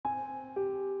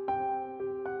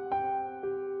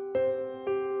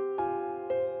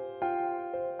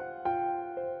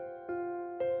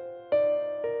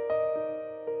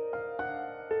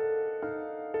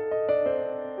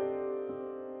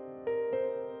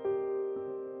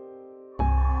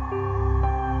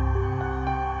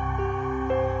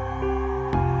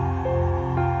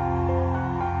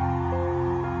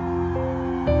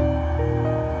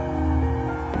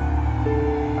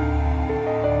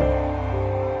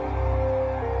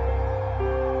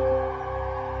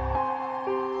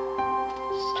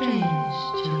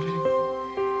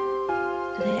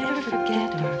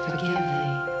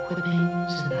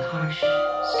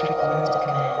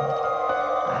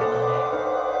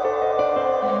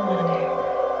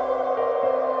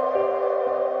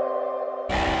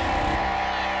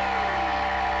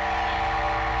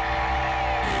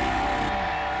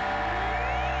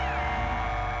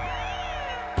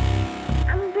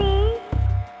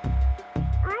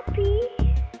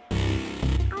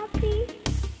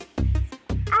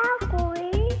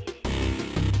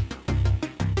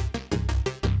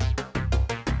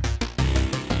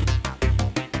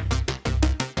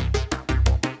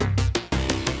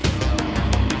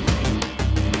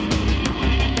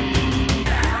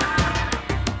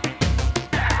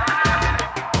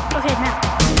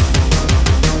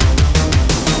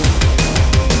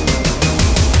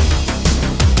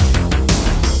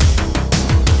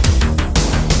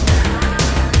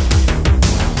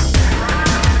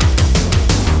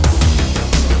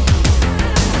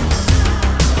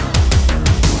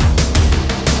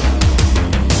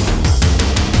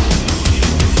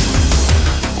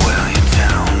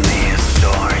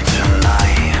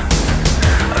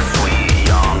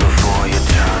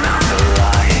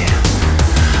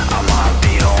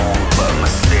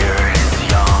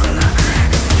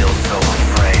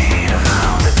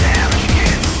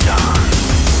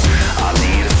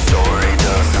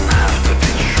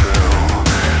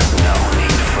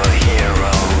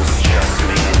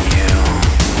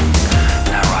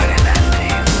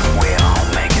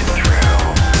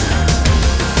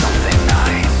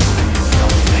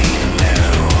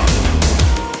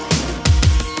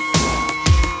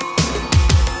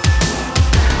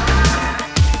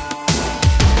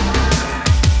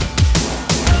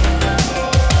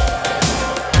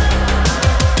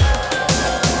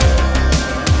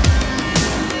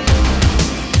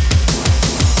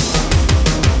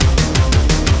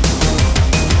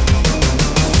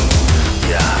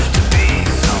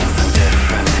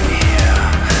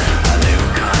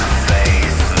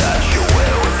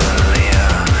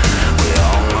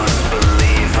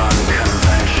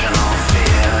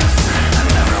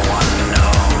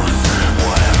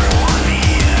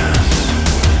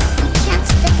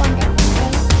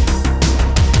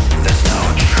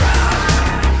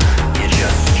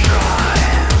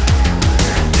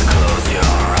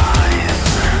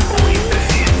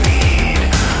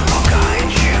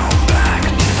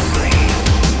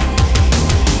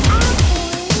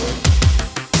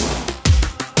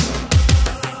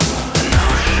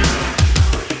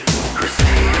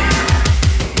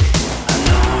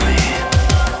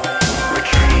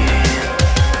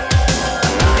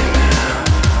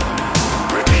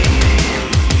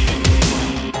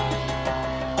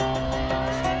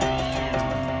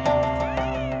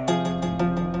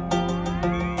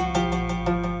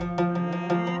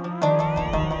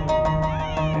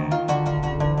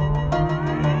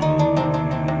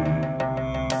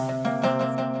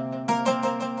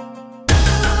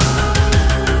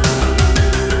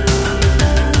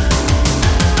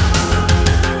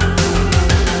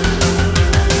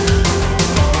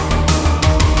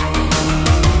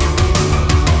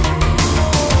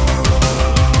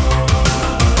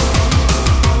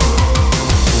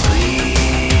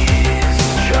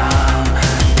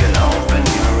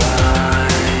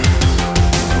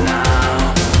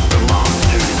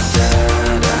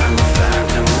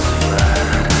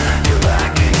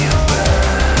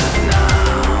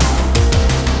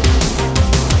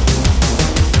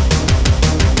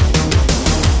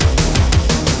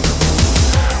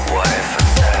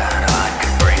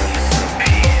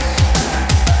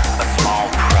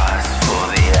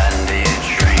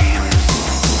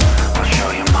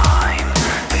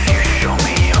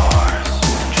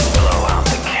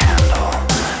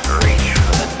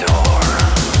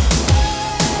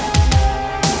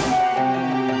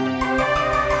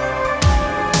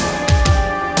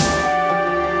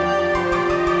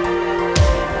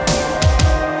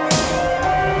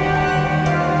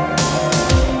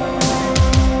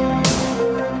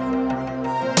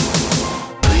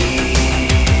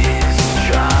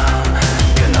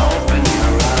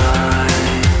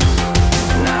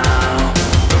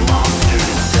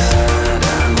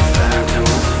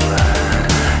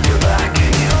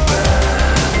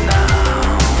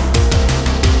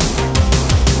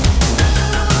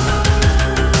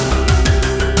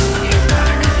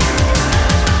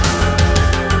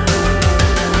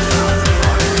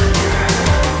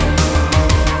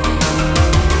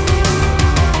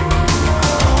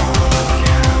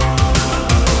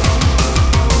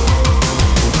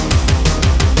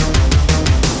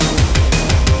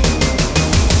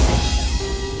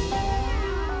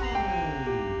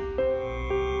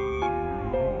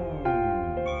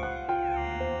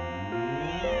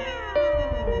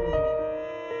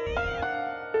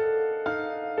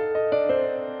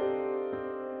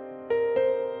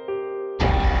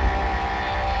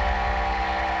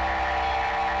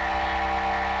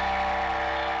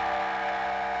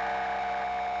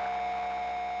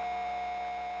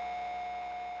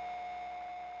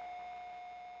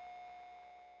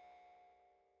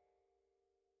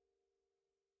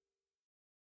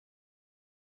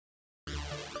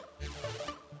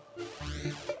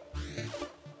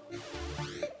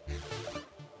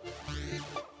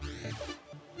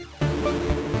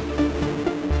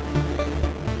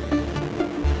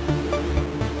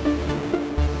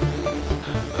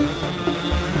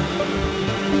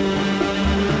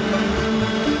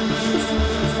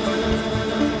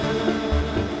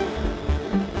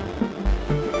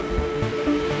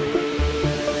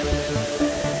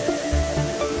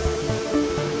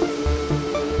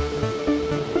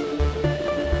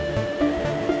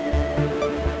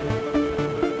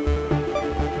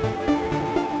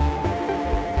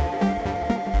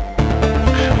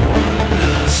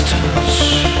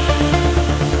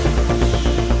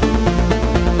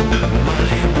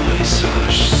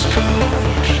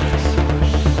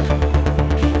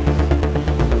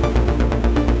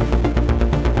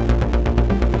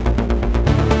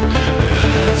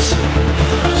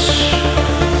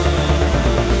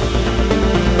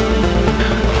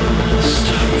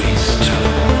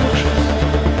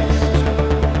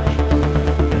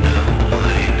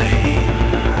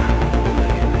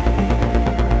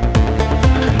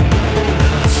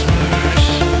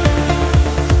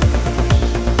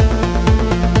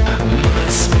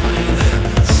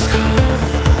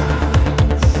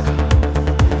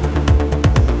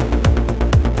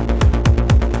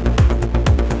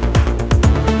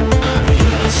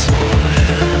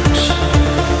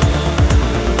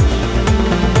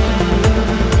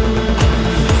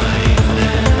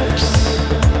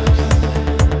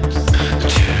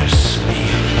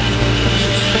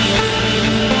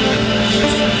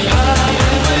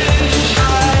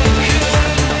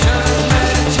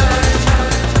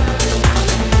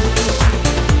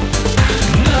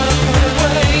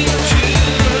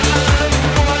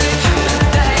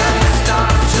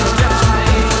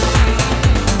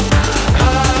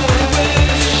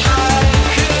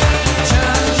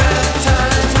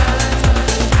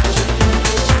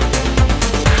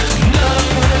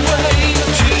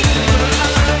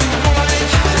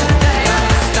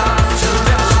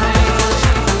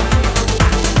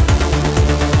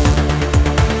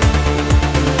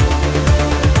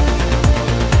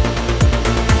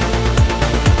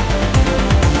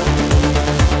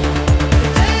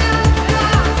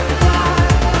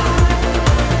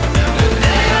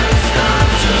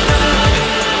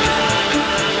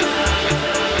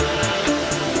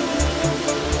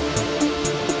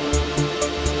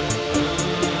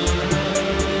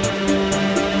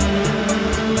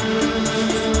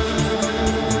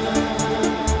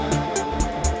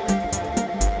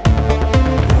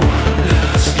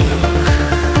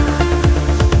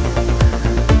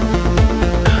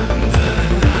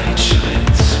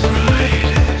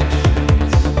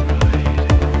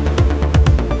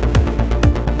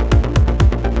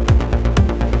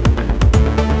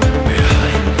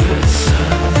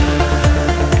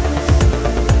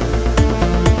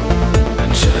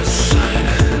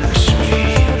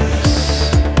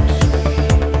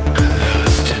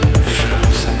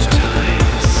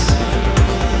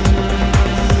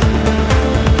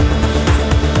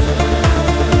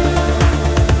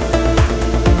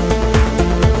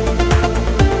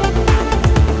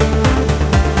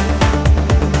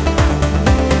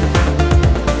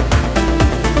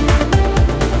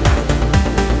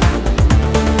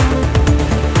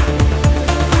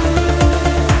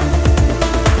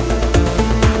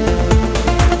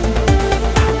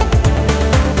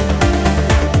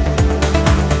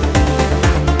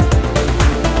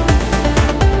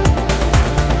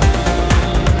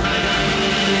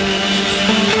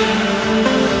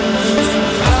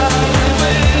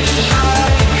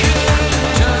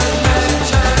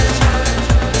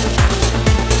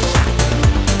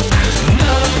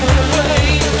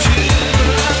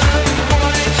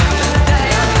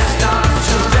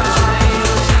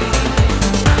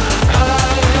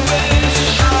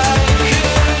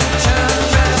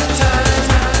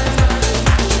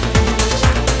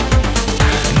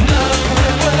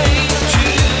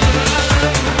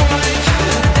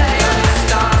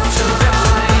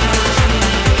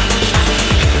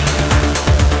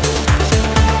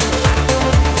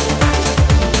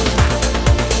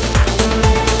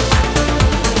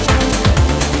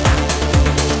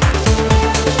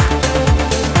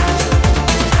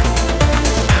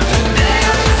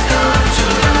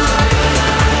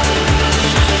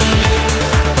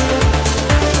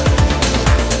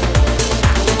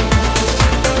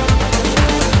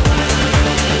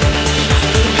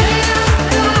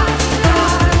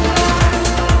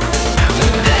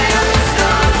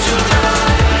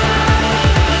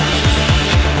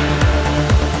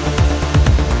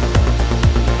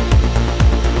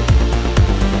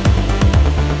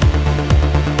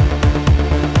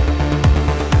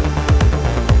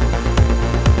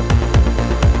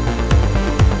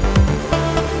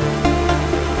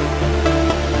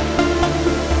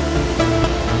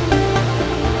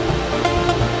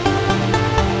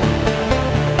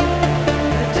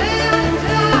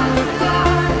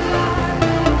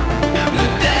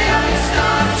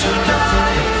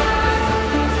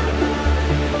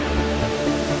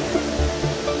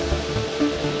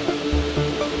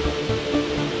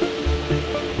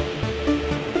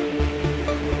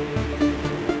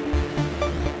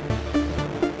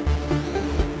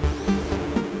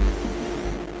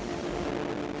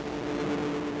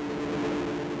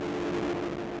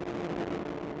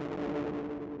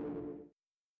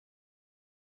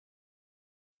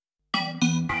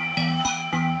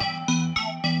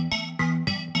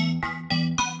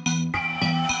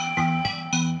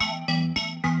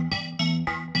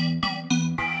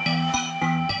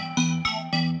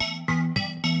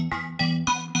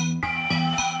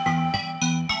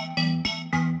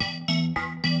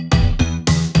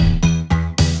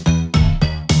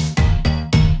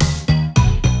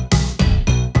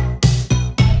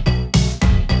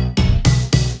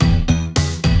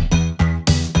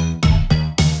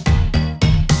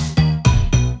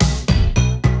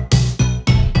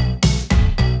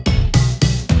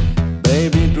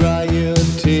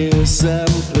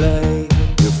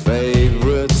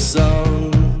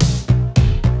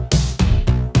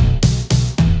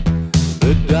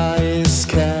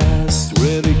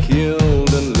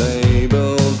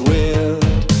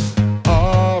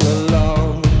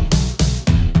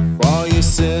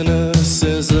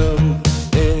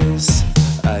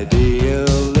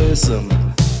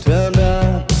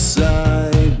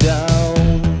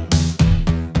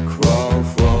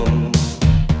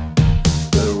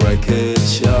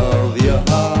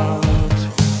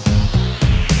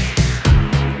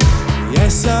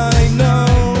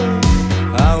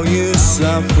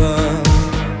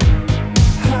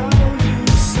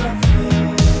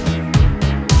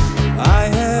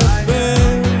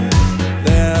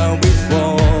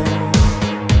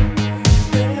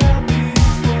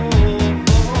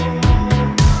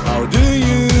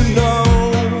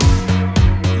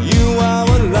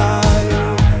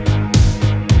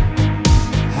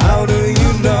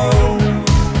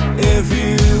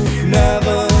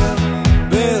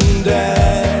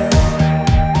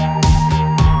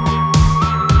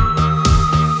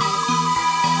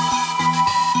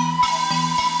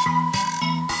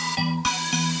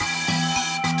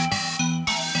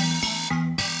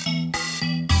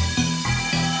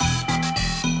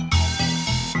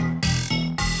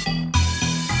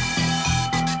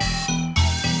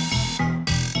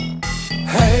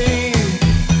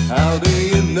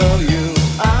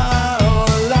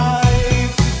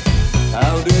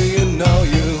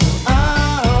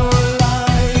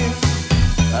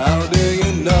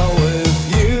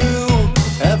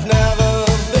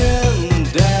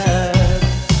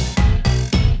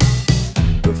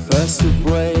First to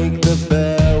break the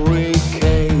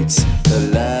barricades, the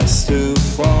last to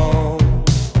fall.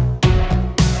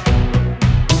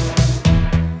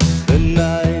 The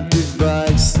night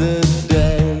divides the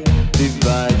day,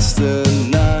 divides the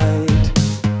night.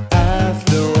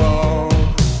 After all,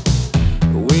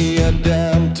 we are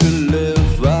damned to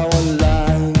live our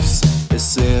lives as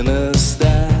sinners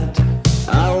that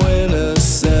our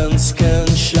innocence can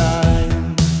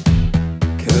shine.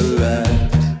 Collect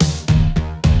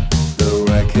the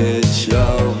wreckage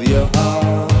of your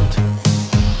heart.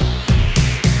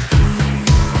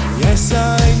 Yes,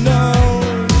 I know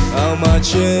how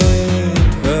much it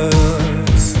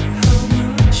hurts.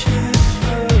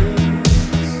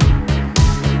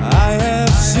 I have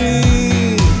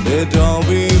seen it all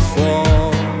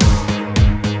before.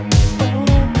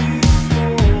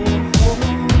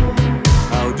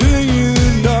 How do you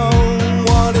know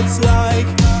what it's like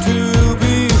to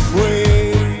be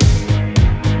free?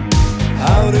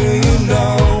 How do you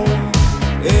know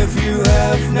if you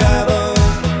have never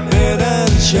been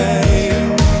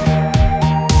unchained?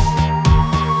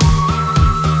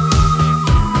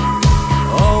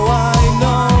 Oh, I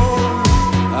know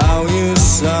how you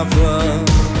suffer.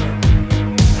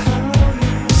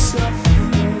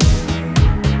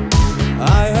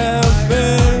 I have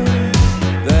been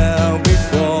there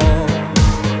before.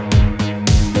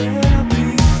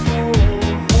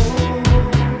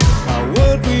 How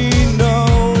would we know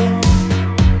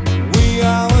we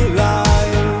are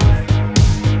alive?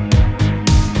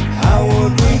 How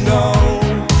would we know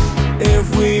if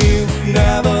we've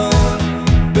never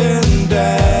been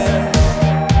there?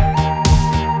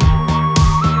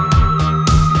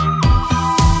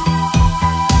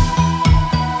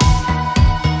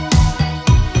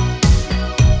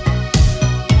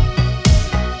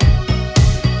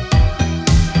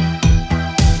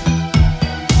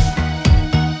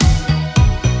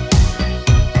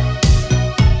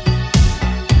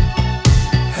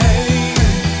 Hey,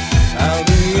 how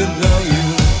do you know you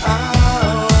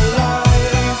are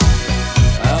alive?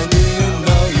 How do you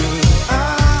know you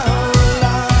are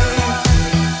alive?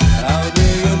 How do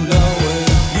you know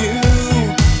if you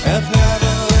have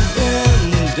never been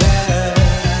there?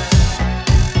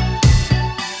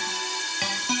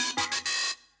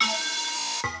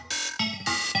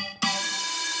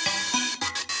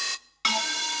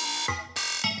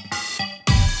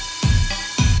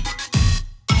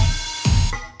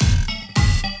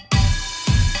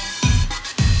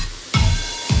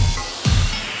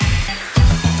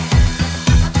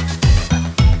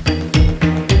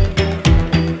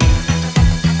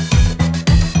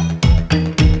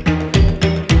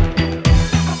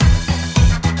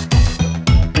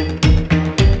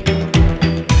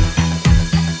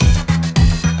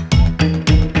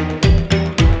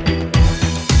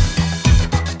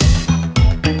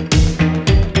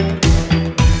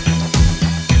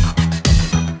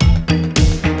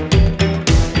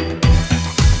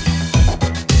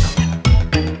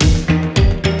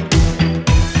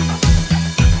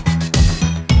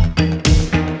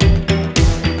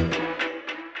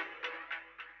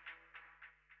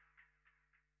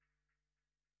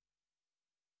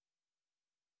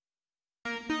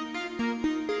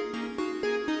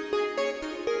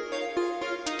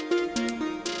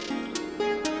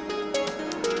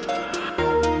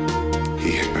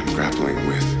 He had been grappling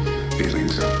with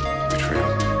feelings of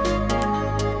betrayal.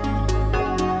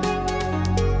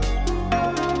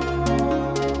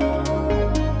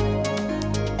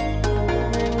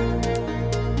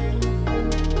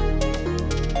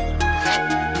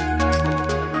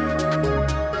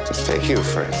 Let's take you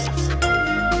for instance.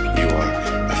 You are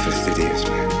a fastidious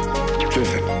man,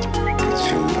 driven,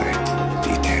 consumed by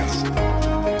details.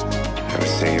 I would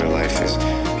say your life is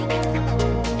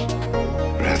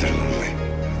rather lonely.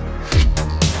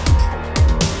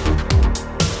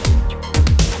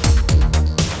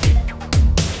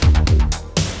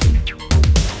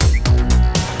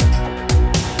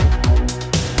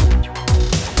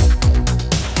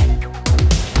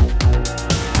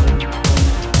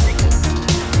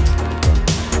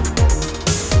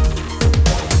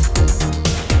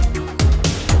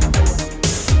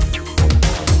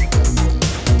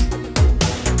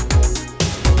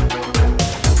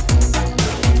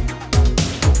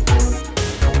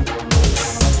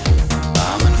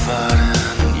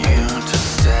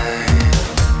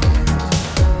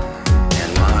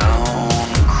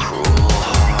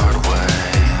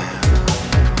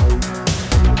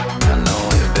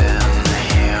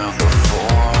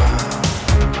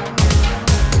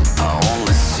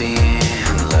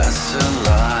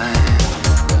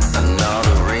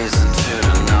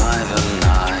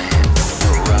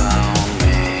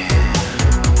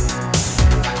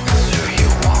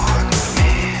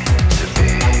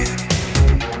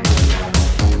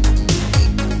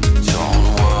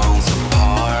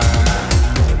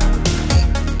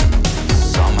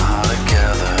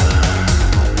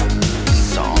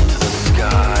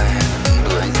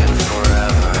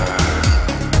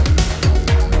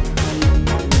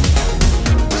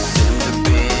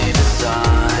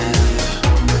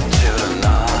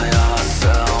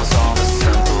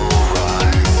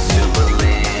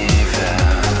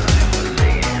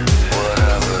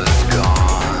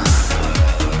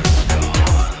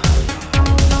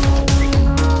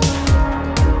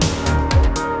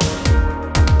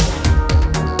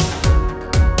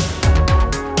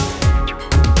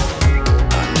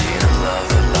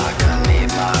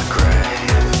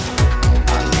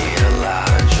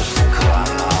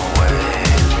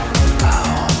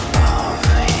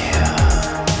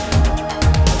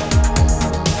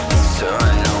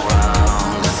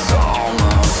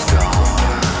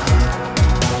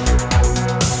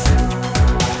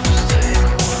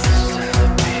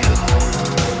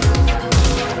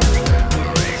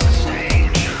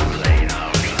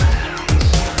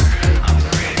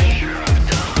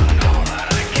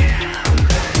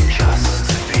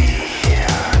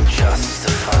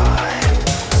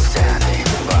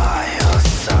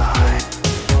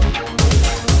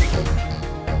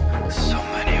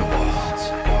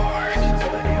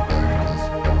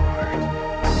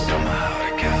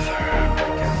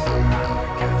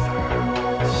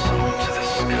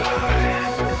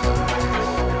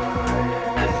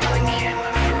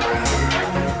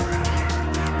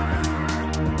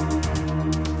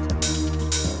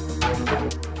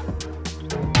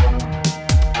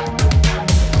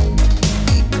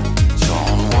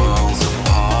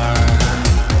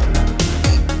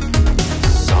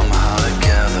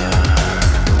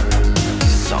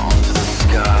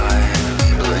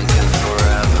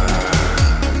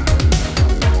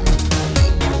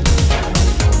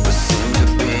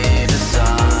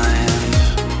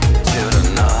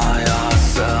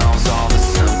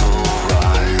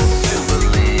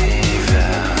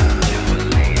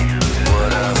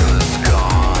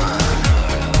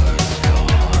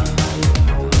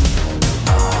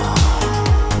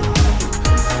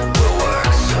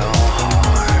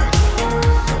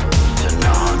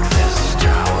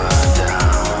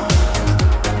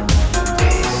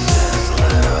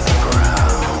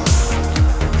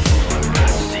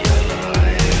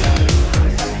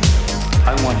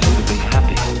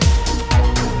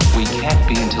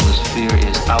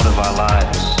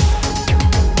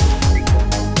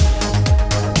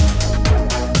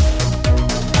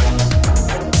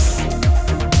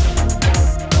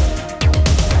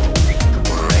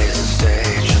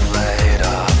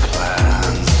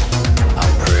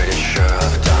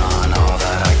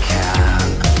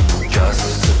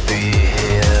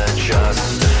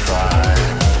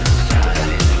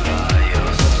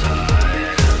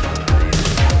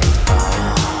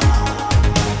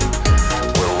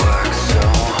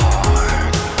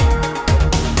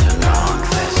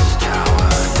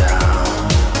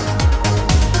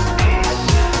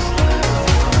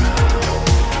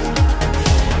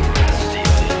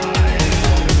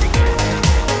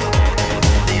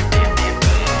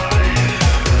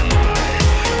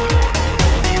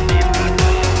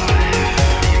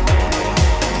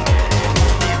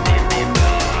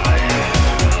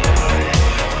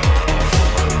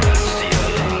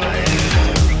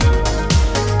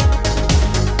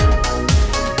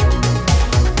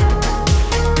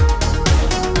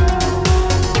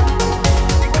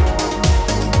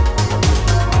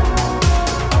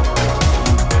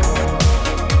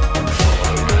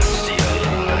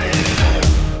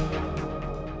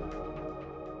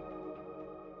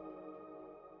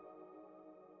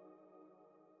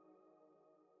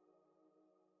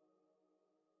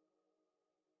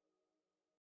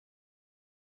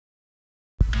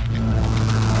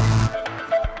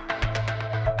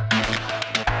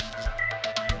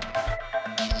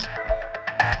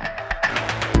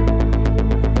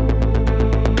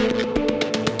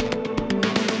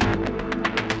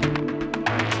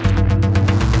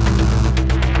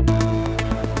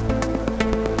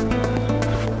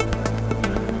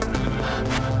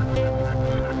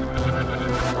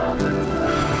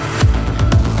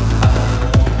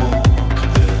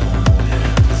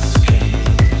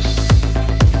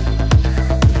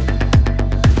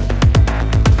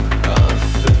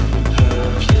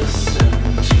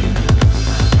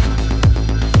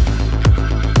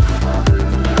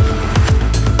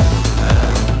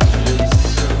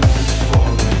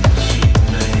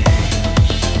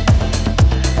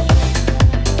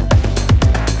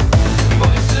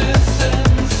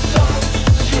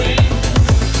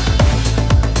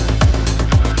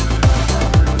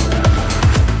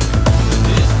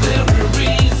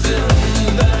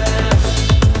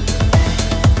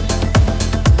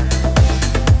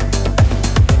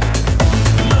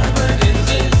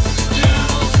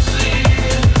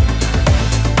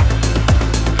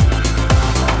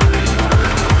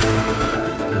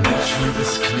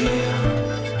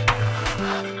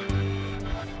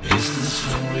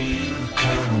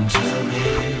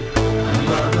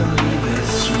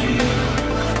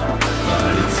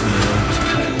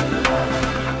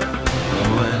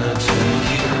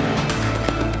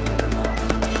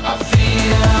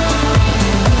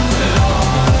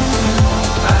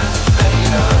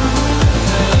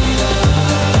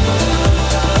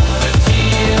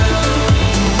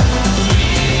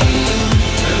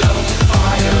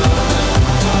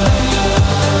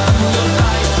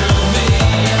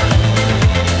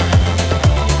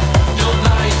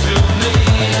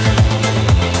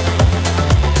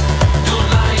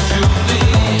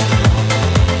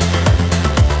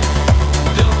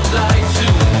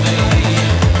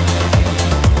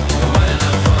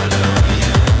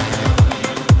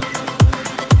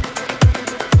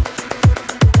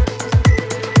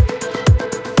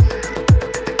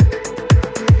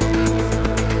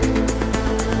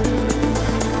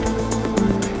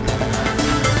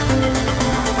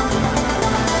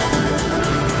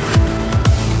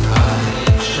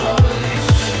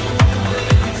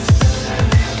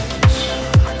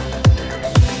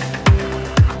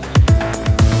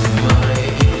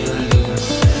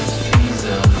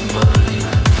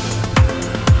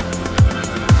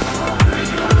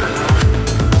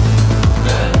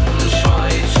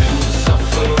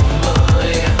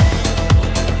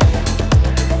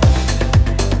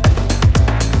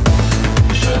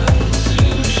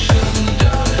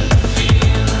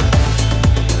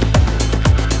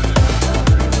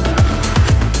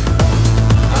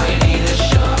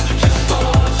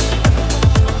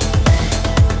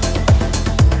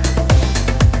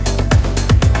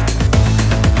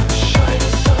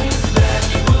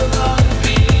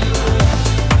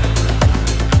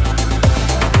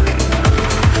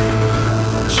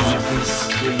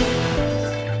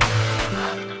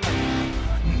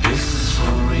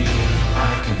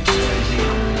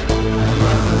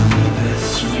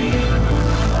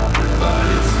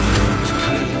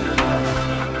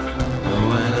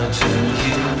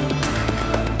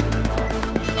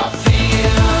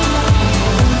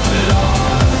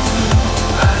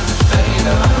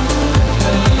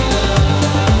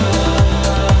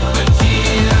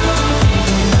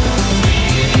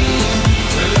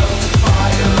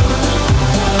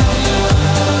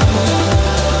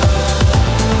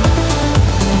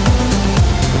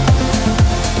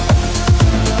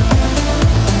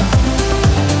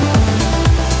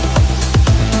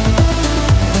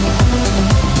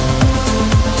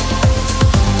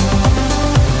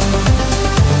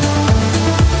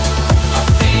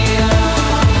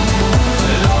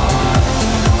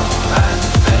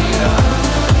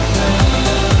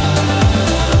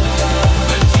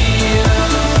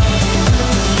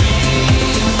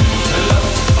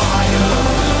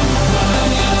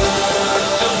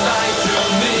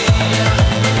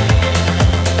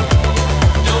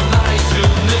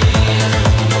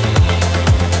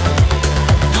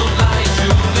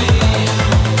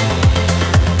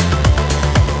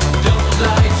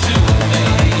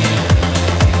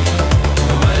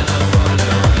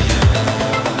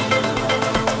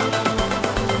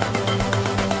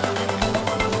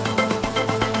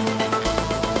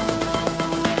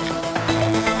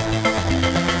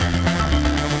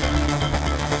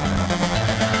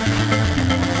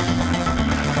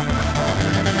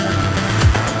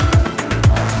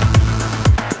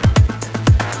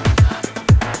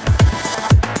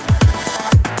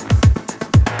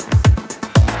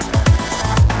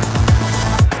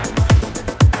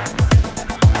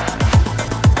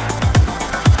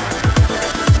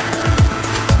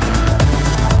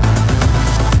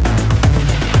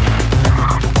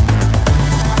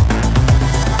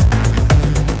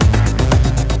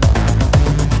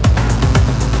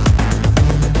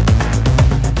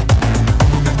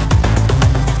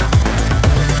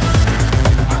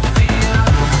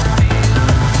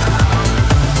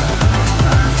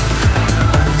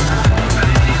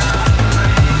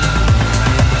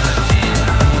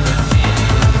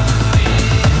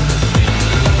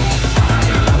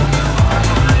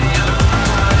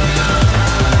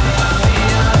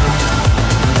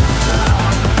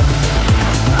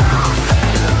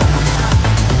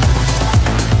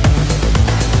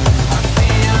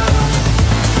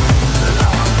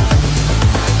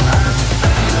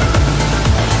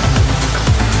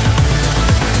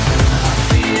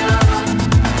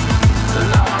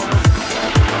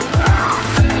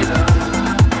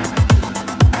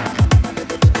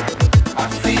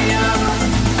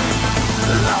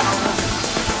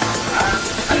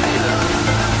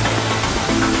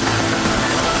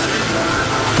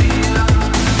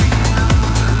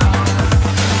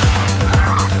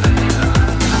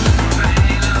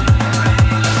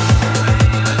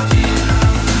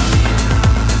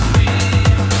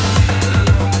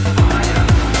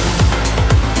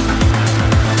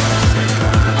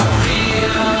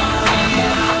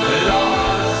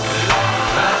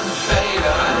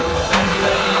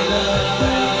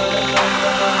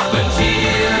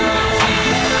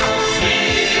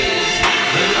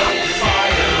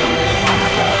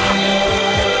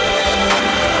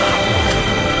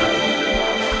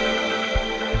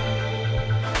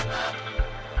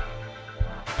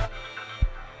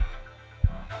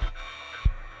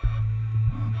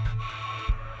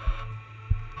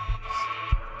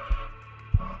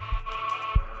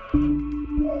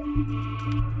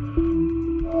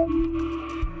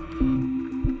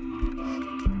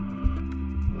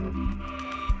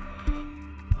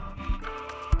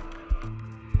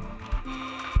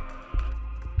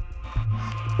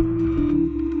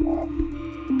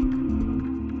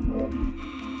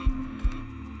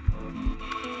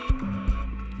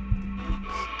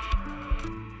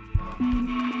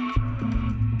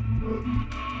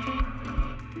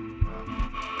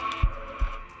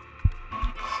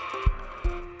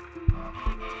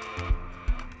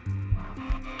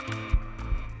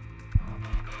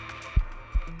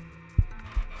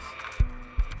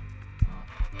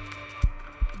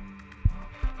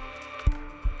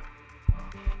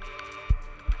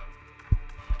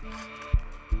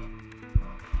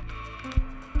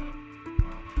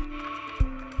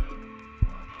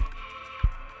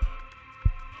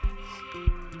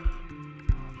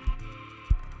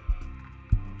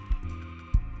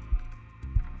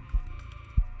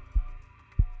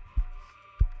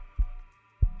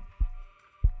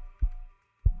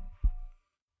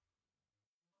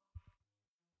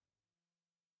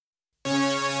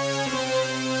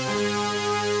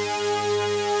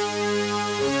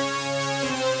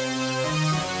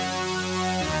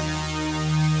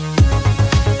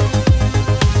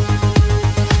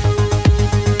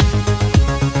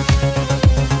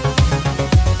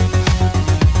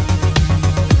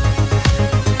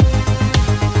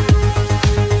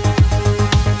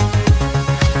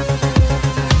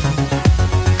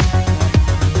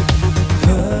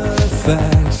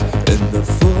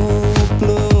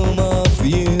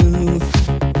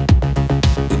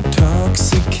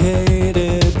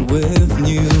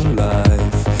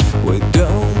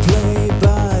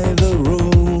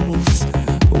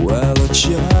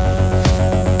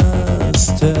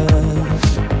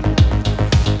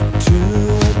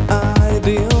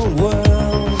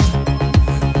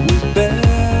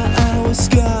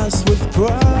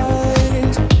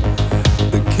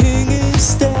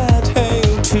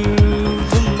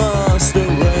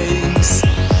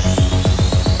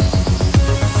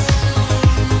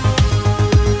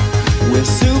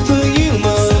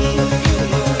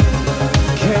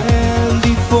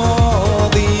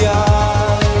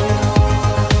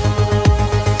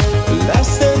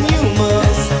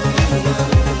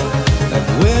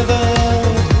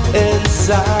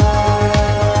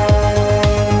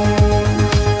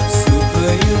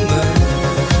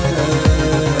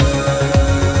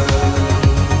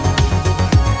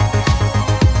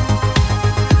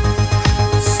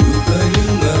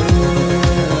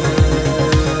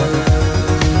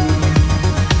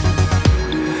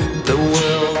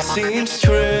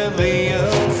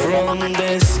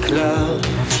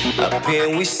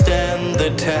 Here we stand the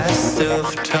test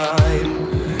of time.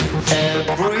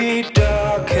 Every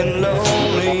dark and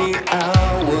lonely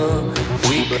hour,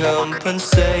 we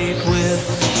compensate with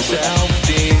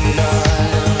self-denial.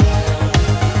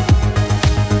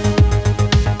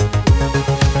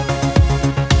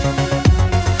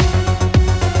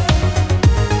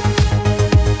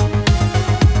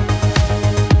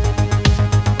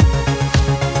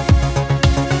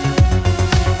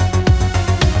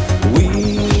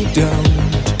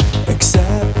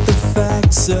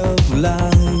 Of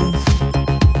life,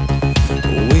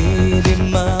 we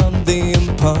demand the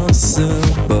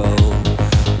impossible.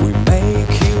 We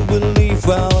make you believe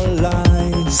our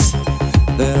lies.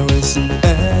 There isn't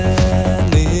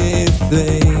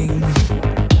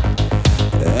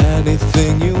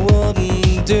anything you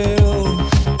wouldn't do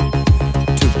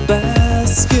to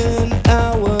bask in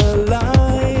our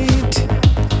light.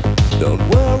 Don't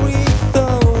worry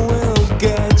though, we'll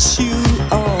get you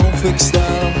all fixed up.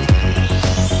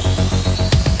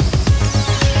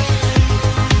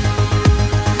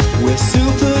 We're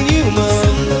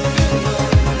superhuman,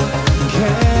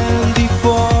 candy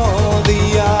for the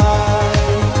eye,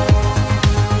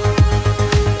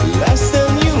 less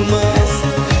than human,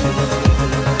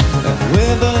 and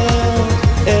withered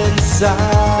inside.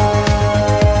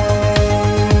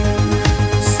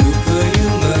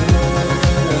 Superhuman,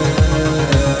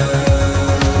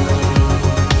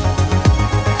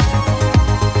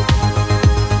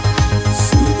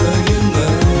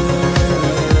 superhuman.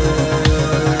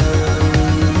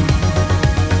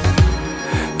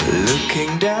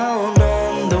 Looking down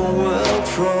on the world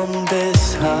from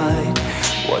this height,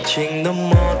 watching the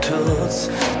mortals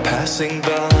passing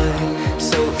by,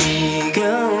 so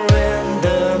eager in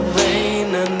the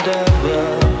vain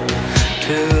endeavor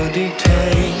to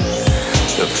detain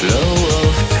the flow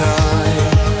of time.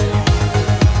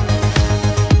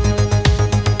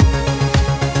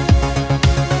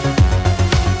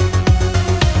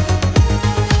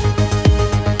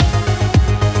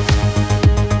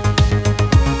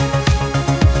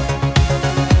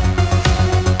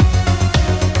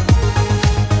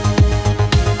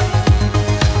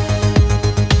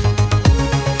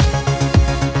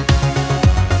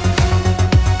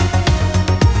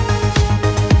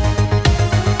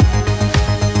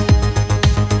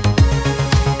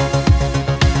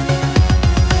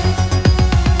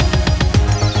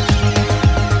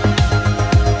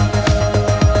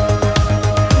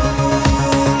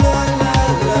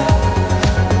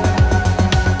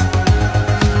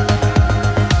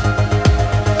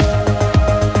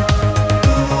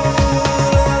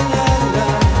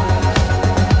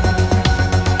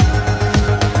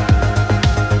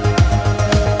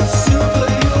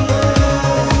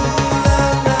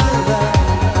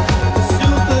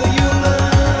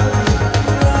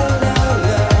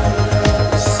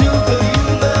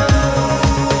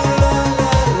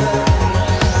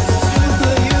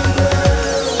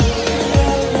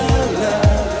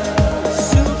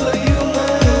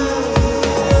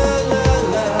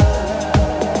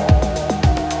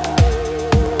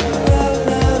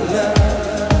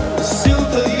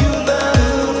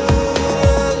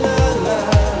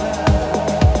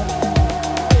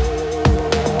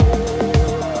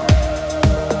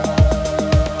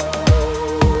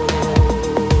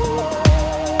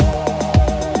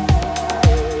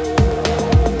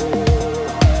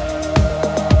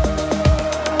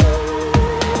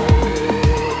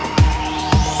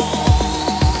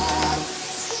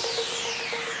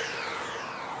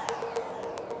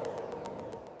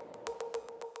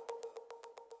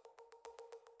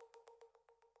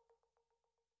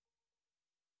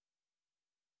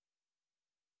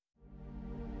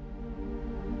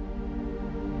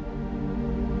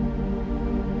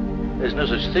 There's no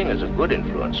such thing as a good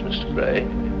influence, Mr. Gray.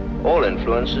 All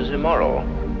influence is immoral.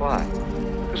 Why?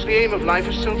 Because the aim of life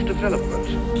is self-development.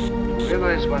 To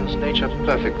realize one's nature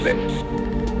perfectly.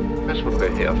 That's what we're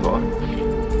here for.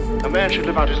 A man should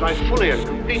live out his life fully and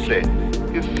completely.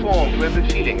 Give form to every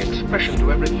feeling, expression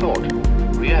to every thought,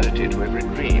 reality to every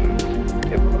dream.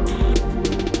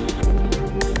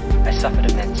 I suffered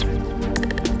immensely,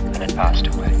 and it passed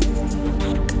away.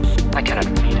 I cannot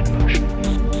repeat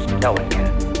emotion. No one can.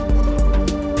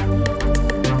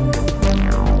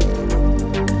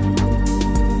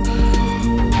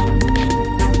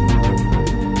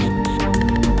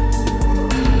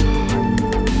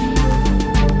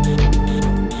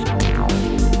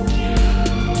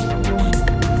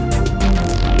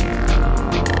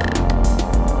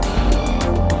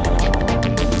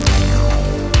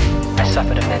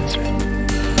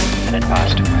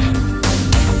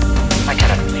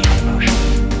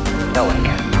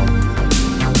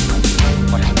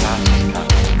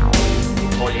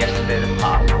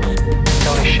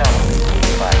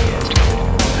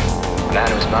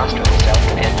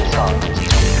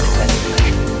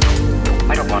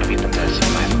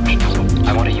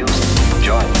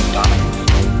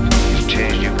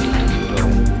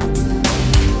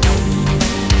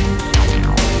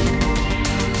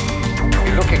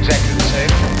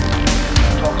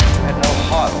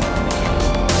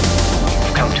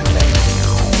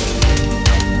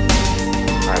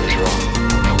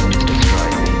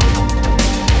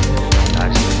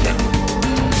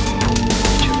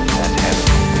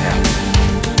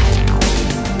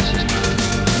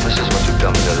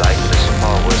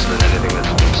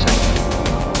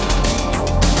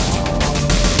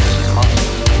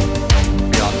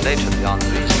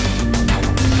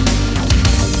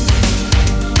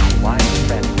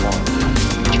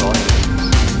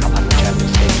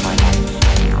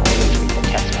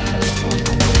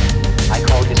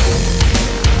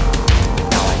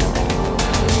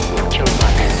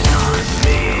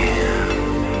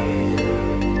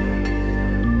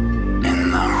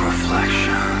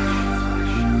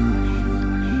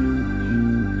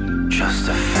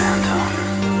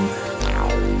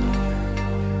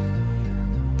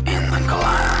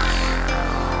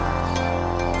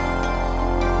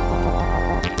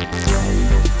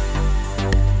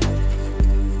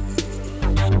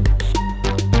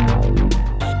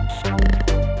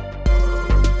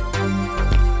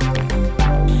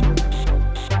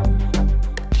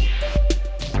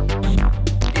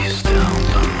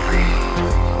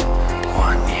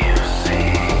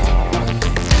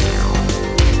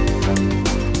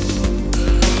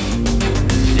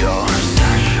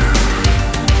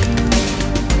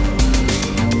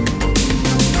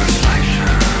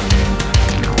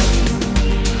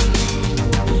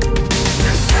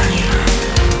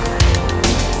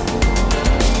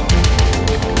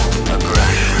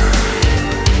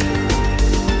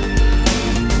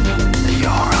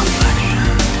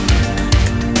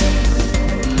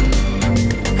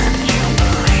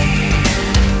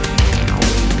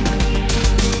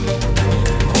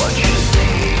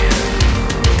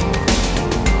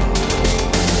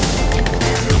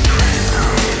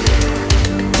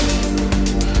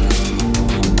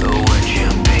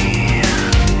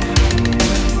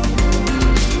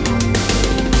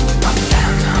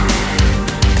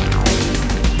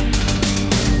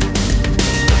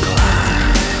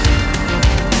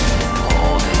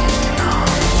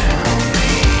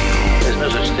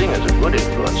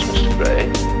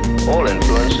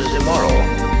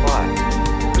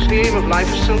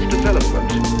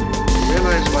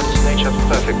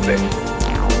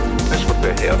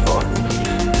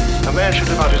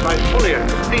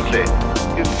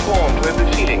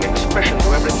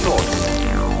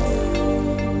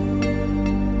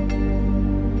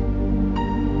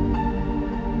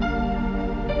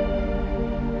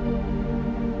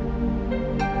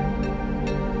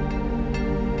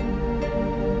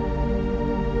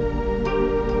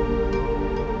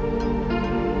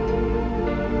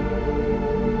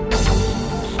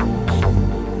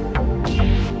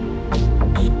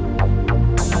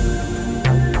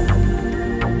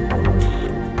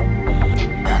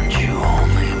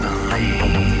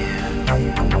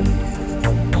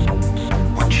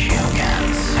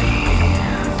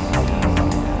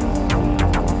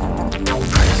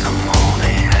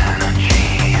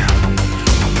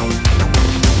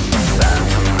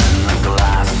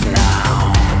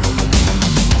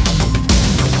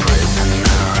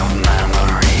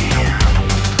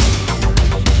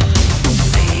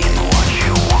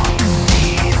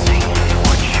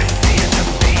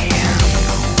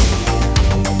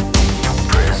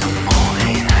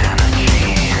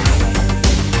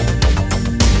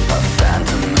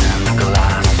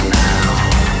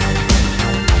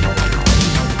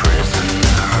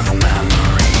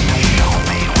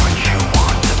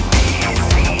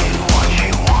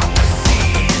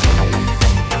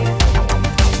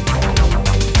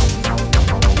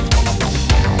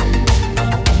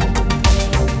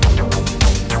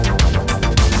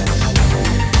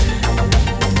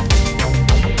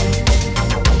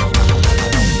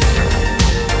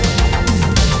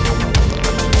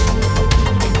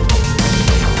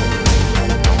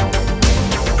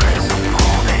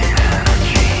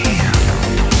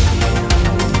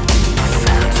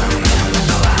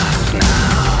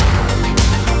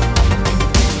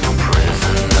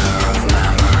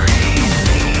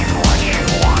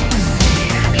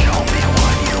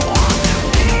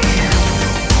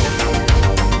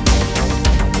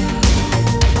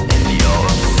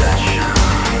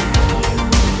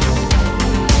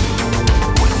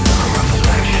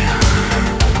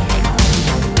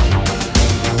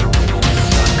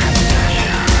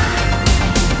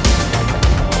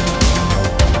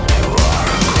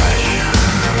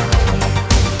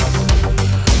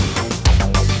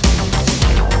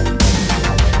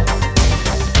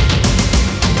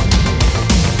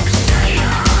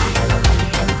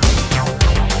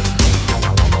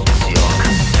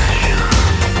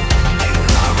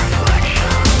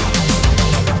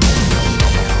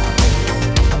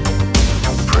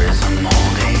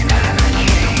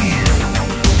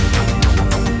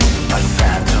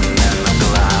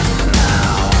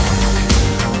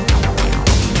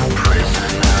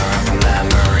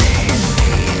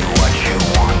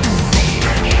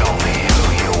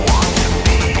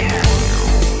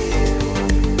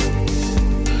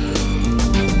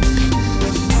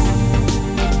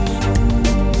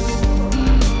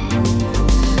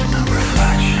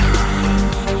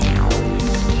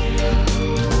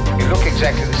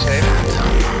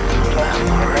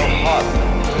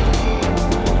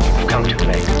 come too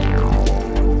late.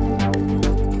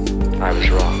 I was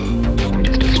wrong. It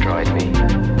has destroyed me.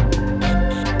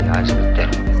 The eyes of the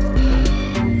devil.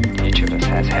 Each of us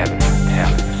has heaven and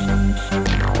hell.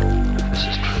 If this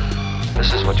is true,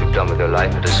 this is what you've done with your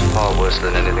life. It is far worse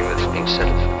than anything that's been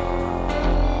settled for.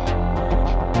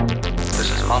 This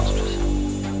is monstrous.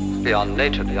 Beyond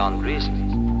nature, beyond reason.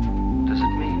 What does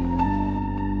it mean?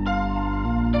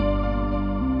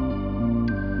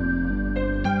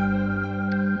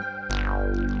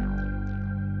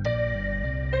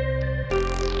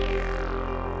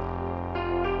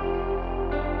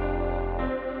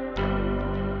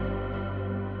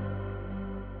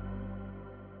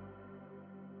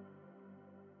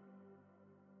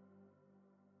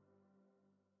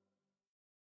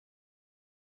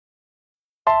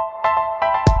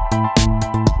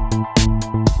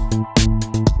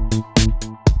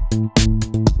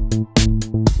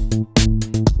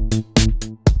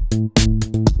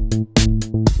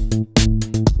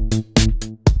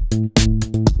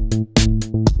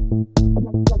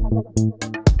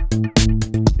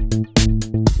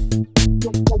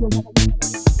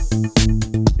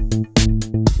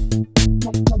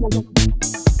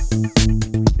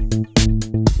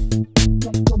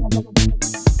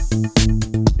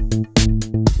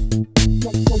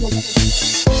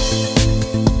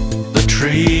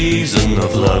 Treason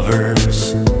of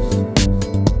lovers,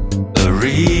 a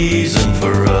reason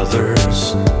for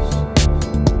others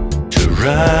to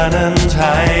run and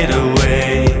hide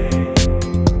away.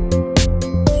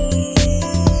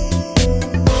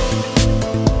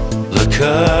 The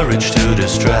courage to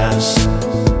distress,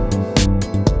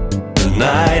 the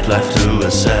nightlife to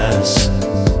assess.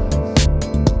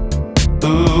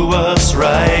 Who was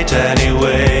right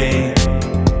anyway?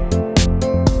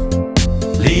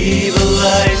 Leave a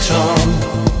light on.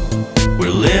 We're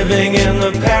living in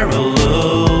a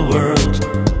parallel world.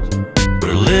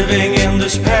 We're living in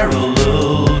this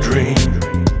parallel dream.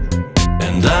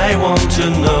 And I want to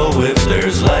know if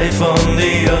there's life on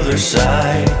the other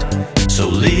side. So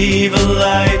leave a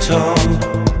light on.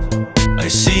 I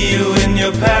see you in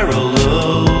your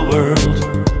parallel world.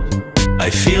 I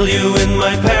feel you in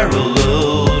my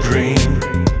parallel dream.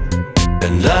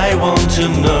 And I want to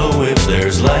know if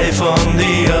there's life on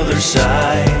the other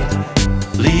side.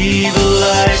 Leave a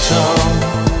light on.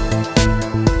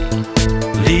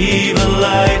 Leave a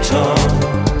light on.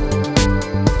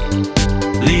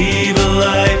 Leave a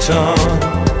light on.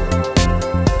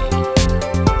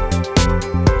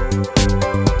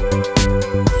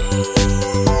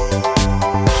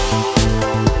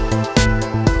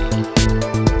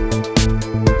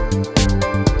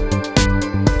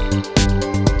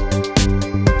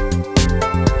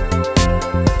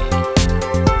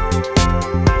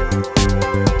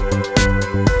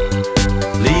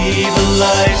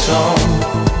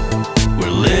 We're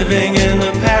living in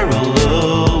a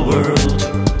parallel world.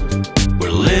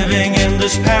 We're living in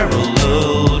this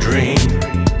parallel dream.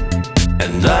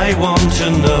 And I want to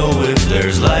know if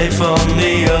there's life on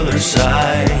the other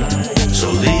side. So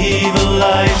leave a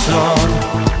light on.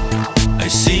 I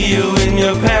see you in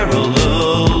your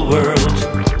parallel world.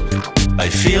 I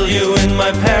feel you in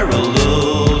my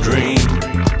parallel dream.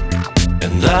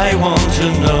 And I want to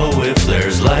know if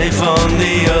there's life on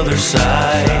the other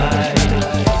side.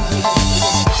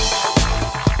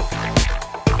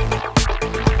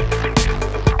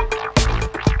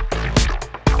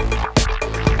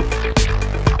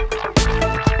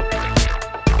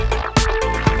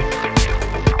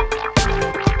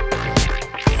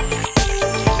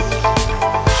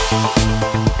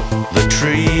 The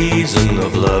treason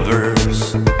of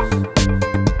lovers,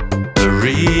 the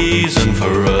reason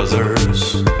for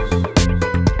others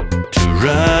to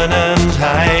run and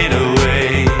hide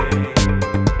away.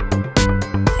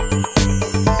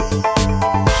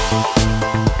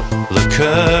 The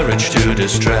courage to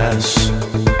distress,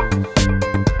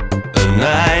 a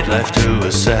nightlife to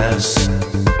assess.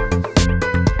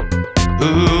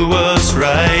 Who was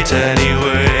right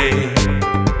anyway?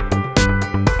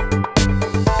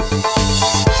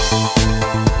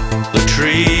 The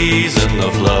treason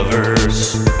of lovers,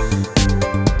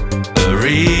 a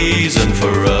reason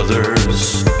for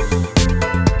others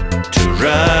to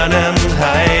run and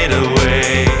hide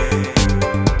away.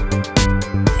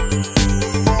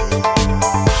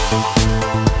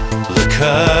 The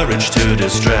courage to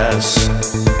distress,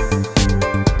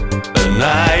 a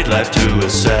nightlife to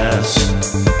assess.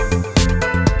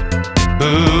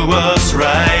 Who was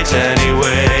right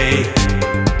anyway?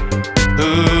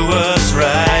 Who was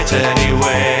right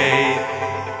anyway?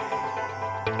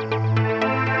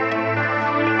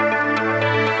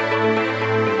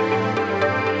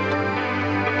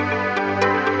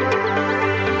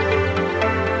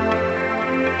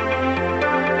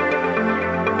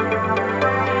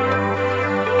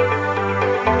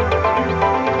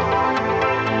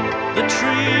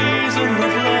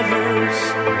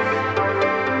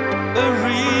 a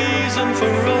reason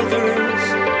for others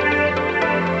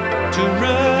to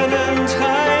run and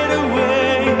hide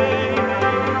away.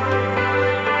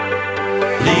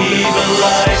 Leave a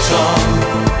light on.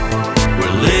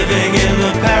 We're living in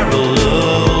a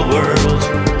parallel world.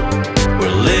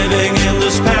 We're living in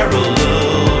this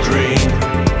parallel dream.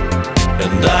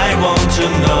 And I want to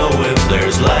know if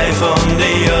there's life on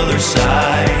the other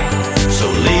side. So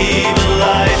leave a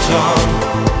light on.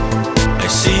 I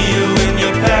see you in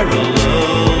your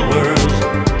parallel world.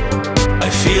 I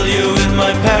feel you in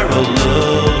my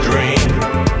parallel dream.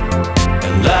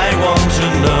 And I want to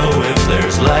know if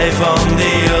there's life on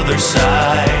the other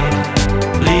side.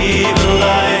 Leave a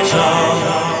light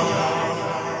on.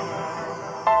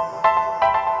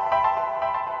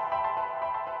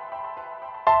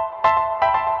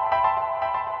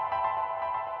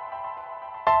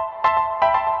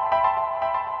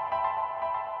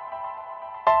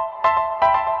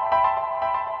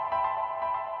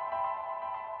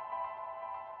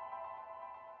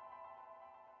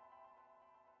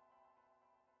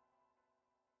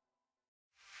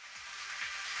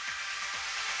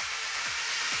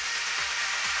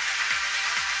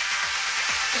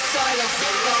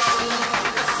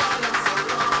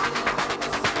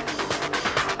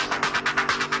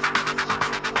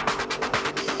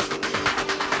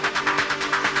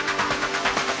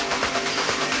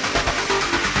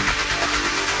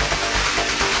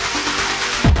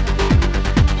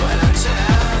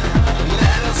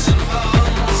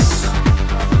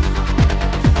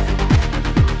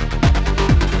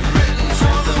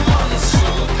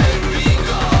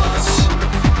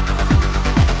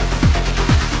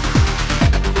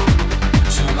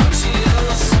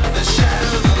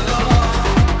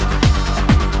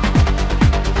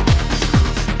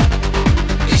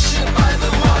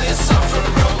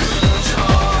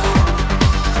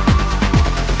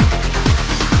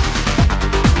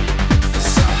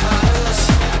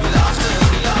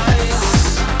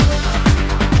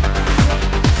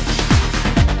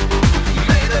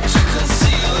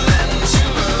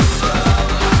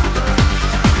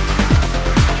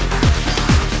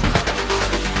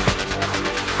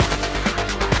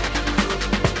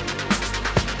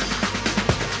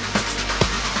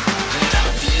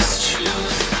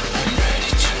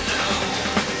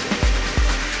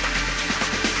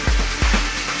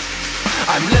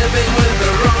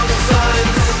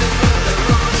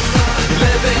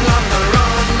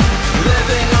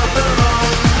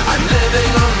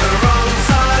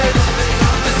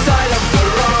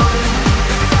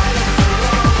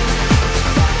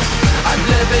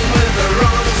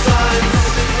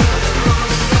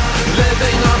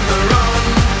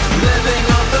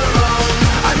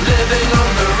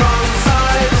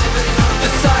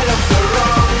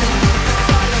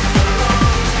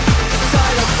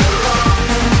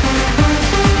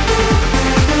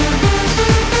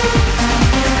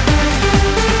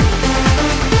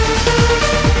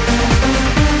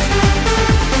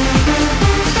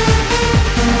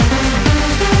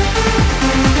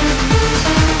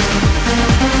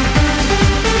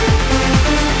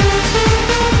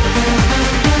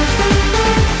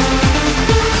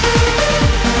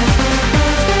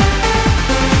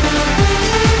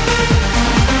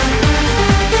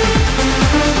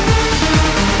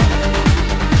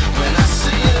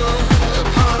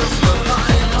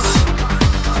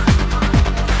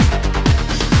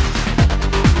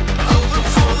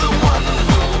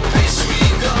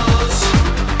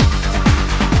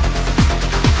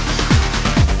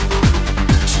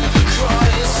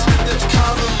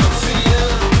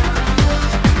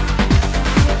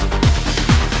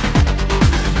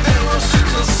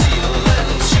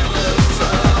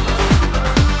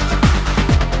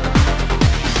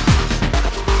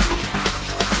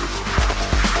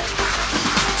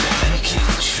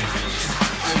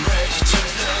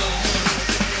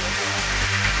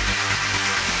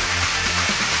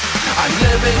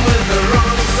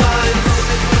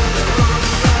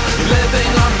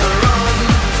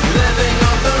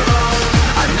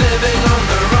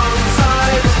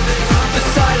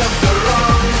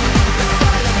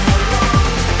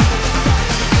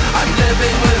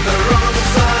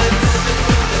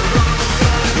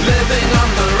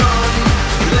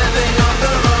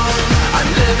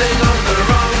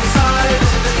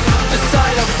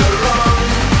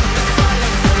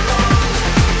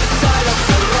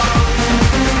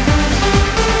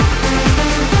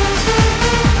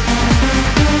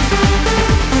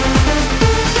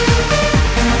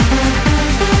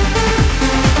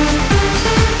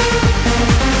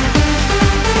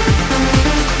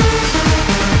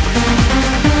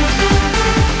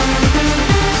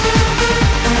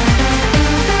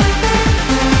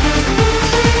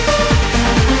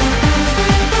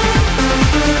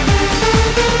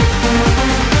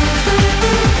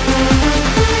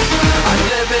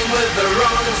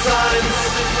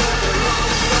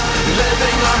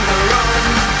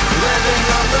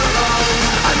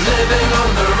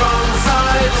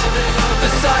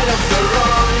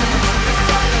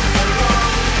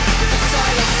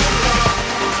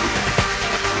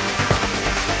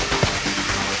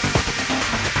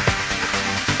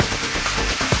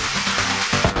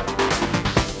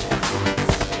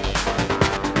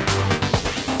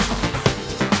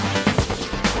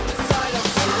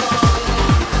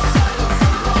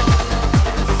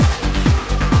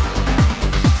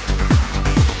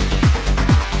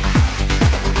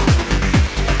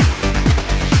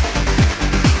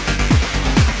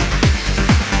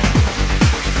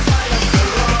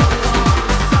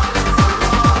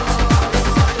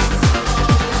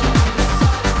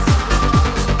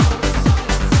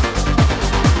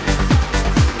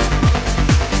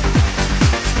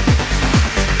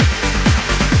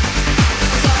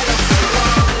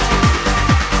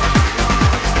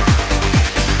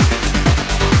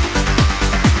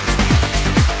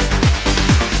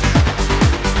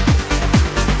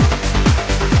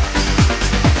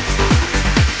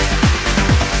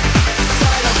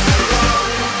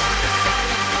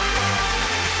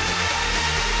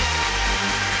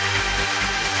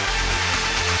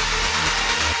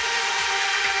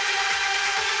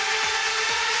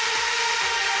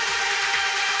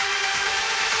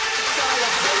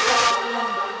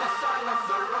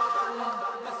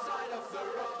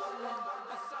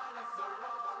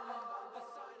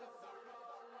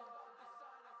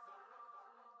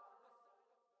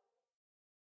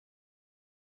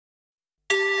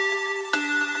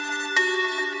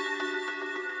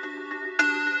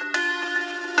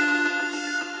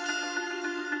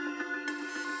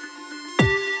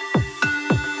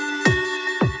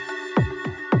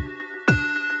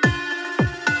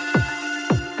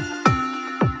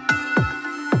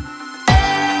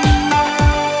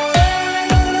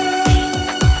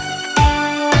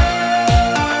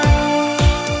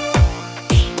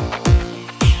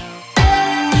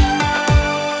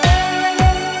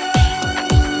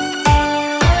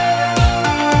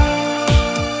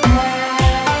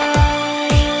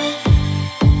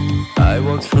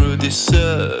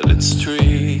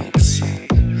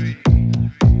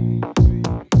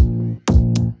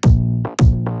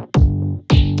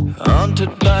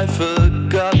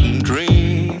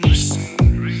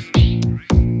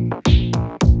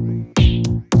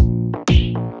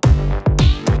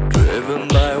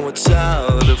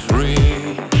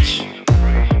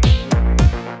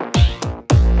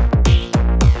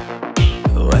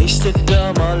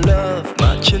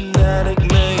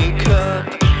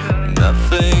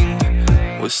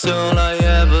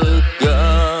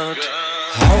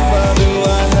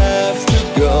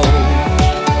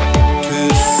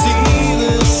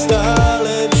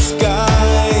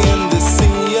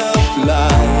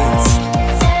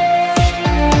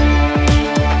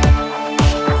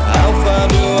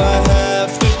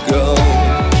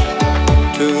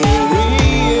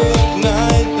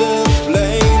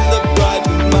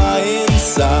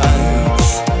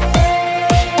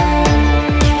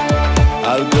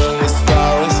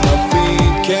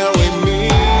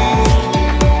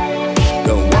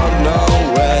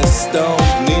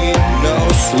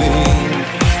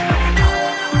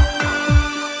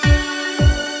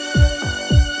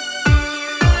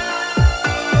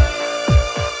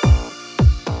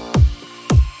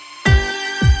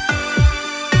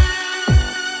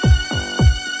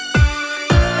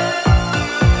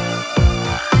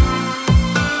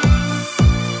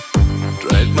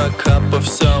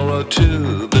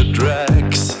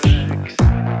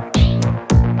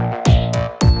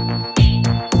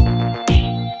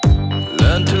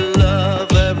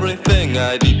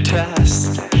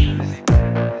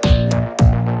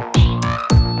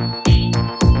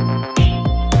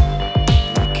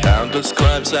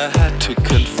 once I had to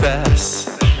confess.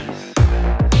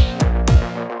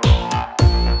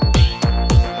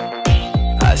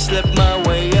 I slept my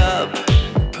way up,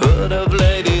 put of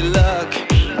lady luck.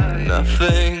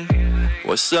 Nothing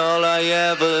was all I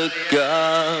ever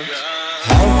got.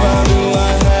 How far do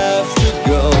I have to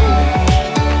go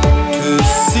to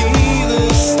see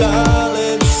the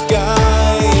starlit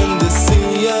sky and the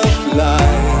sea of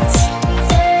lights?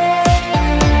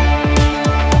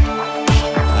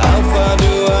 How far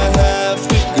do I have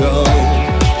to go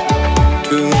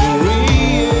to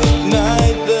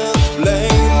reignite the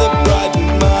flame that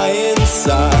brightened my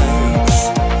insides?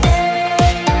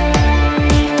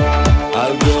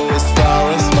 I'll go as far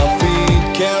as my feet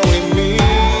carry me.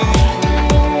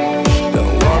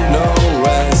 Don't want no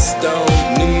rest, don't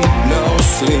need no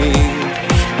sleep.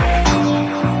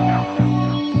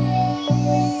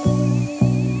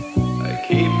 I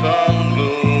keep on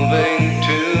moving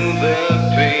to the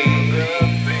beat.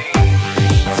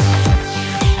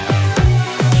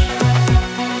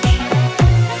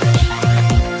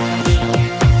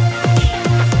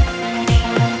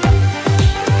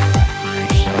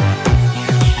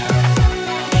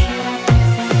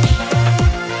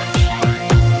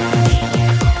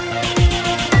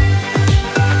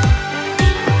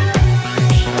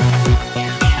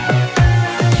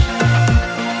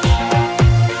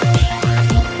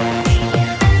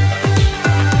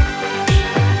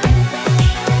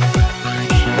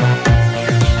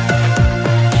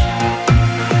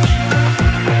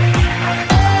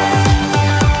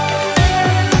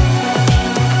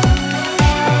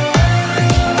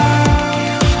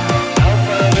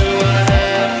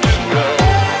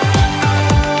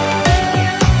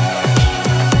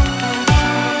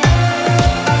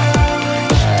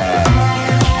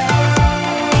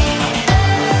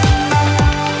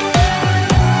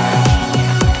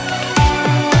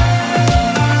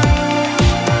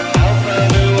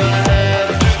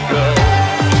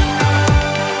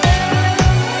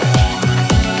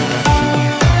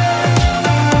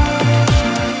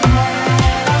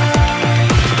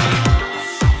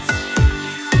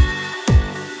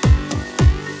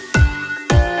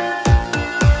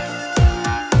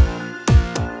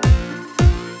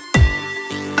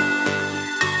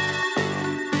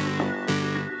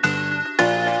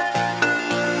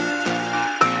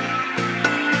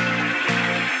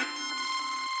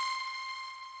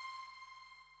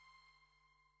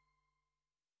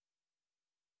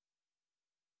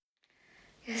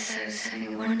 Yes, I was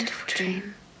having a wonderful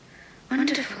dream.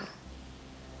 Wonderful.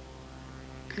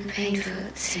 And painful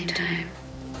at the same time.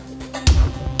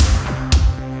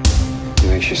 You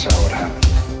think she saw what happened?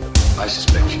 I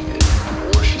suspect she did.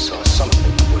 Or she saw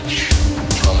something which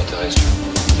traumatized her,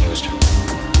 confused her,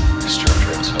 disturbed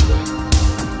her in some way.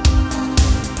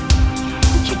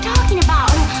 What you talking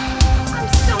about? I'm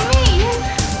so mean.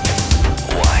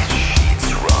 White sheets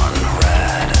run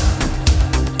red.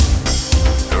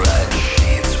 Red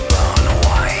sheets burn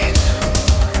white.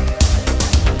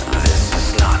 This is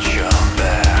not your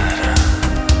bed.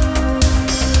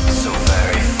 So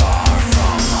very far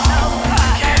from home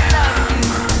again.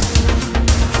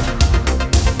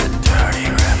 The dirty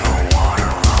river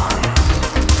water runs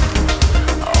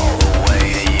all the way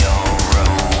to your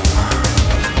room.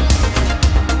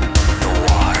 The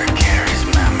water carries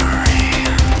memory.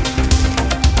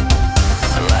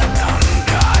 Let them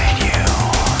guide you.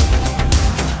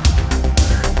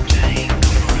 Take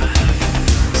a breath.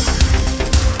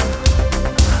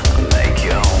 Make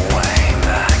your way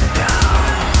back down.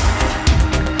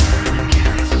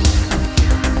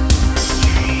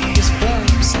 He's very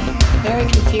upset, very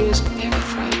confused, very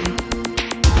frightened.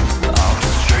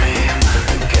 Upstream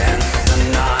against the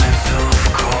knives of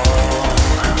cold.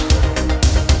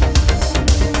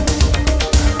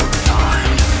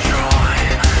 Time destroy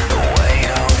the weight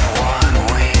of what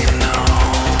we know.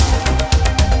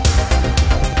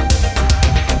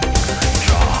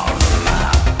 Draw the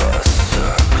map, a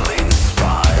circling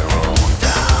spiral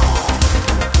down.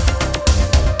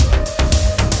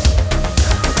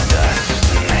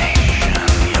 Destination,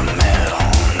 your middle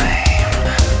name.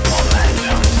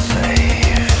 Momentum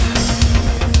saved.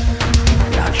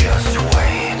 Now just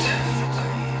wait.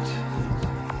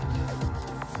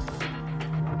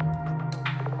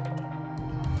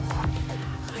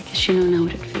 I guess you don't know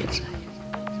what it feels like.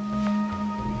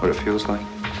 What it feels like?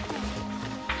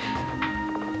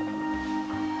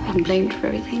 Being blamed for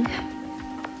everything.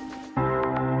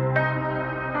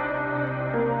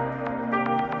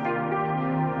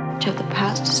 To have the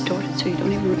past distorted so you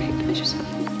don't even recognize yourself.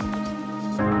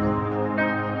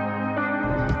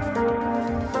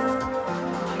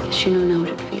 I guess you don't know what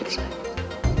it feels like.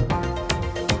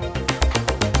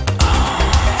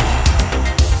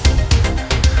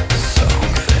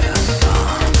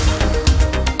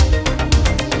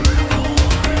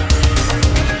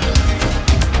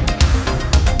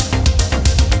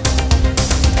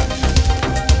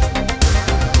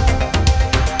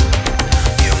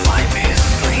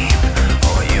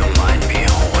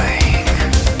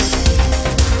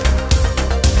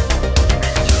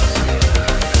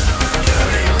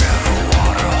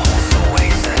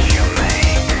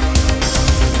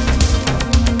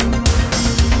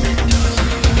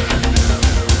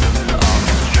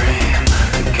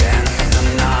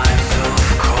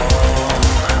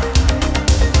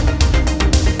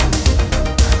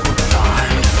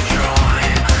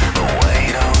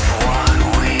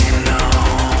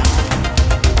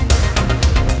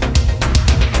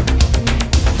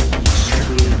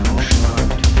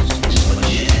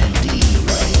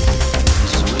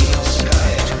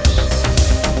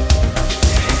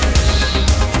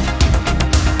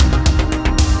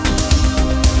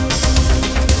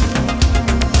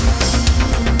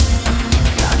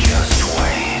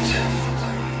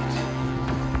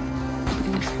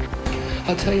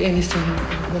 I'll tell you anything you want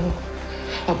to know.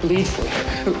 I'll bleed for you.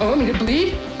 Oh, want me to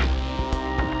bleed?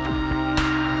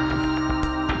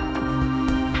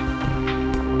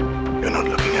 You're not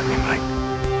looking at me, Mike.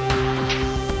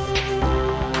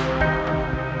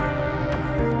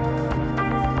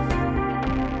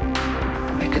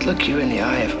 I could look you in the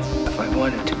eye if I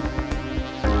wanted to.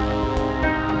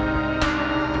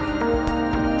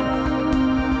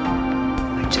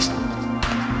 I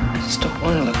just don't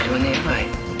want to look you in the eye.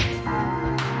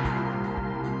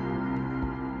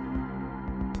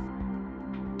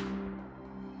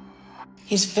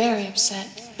 He's very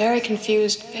upset, very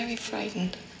confused, very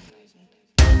frightened.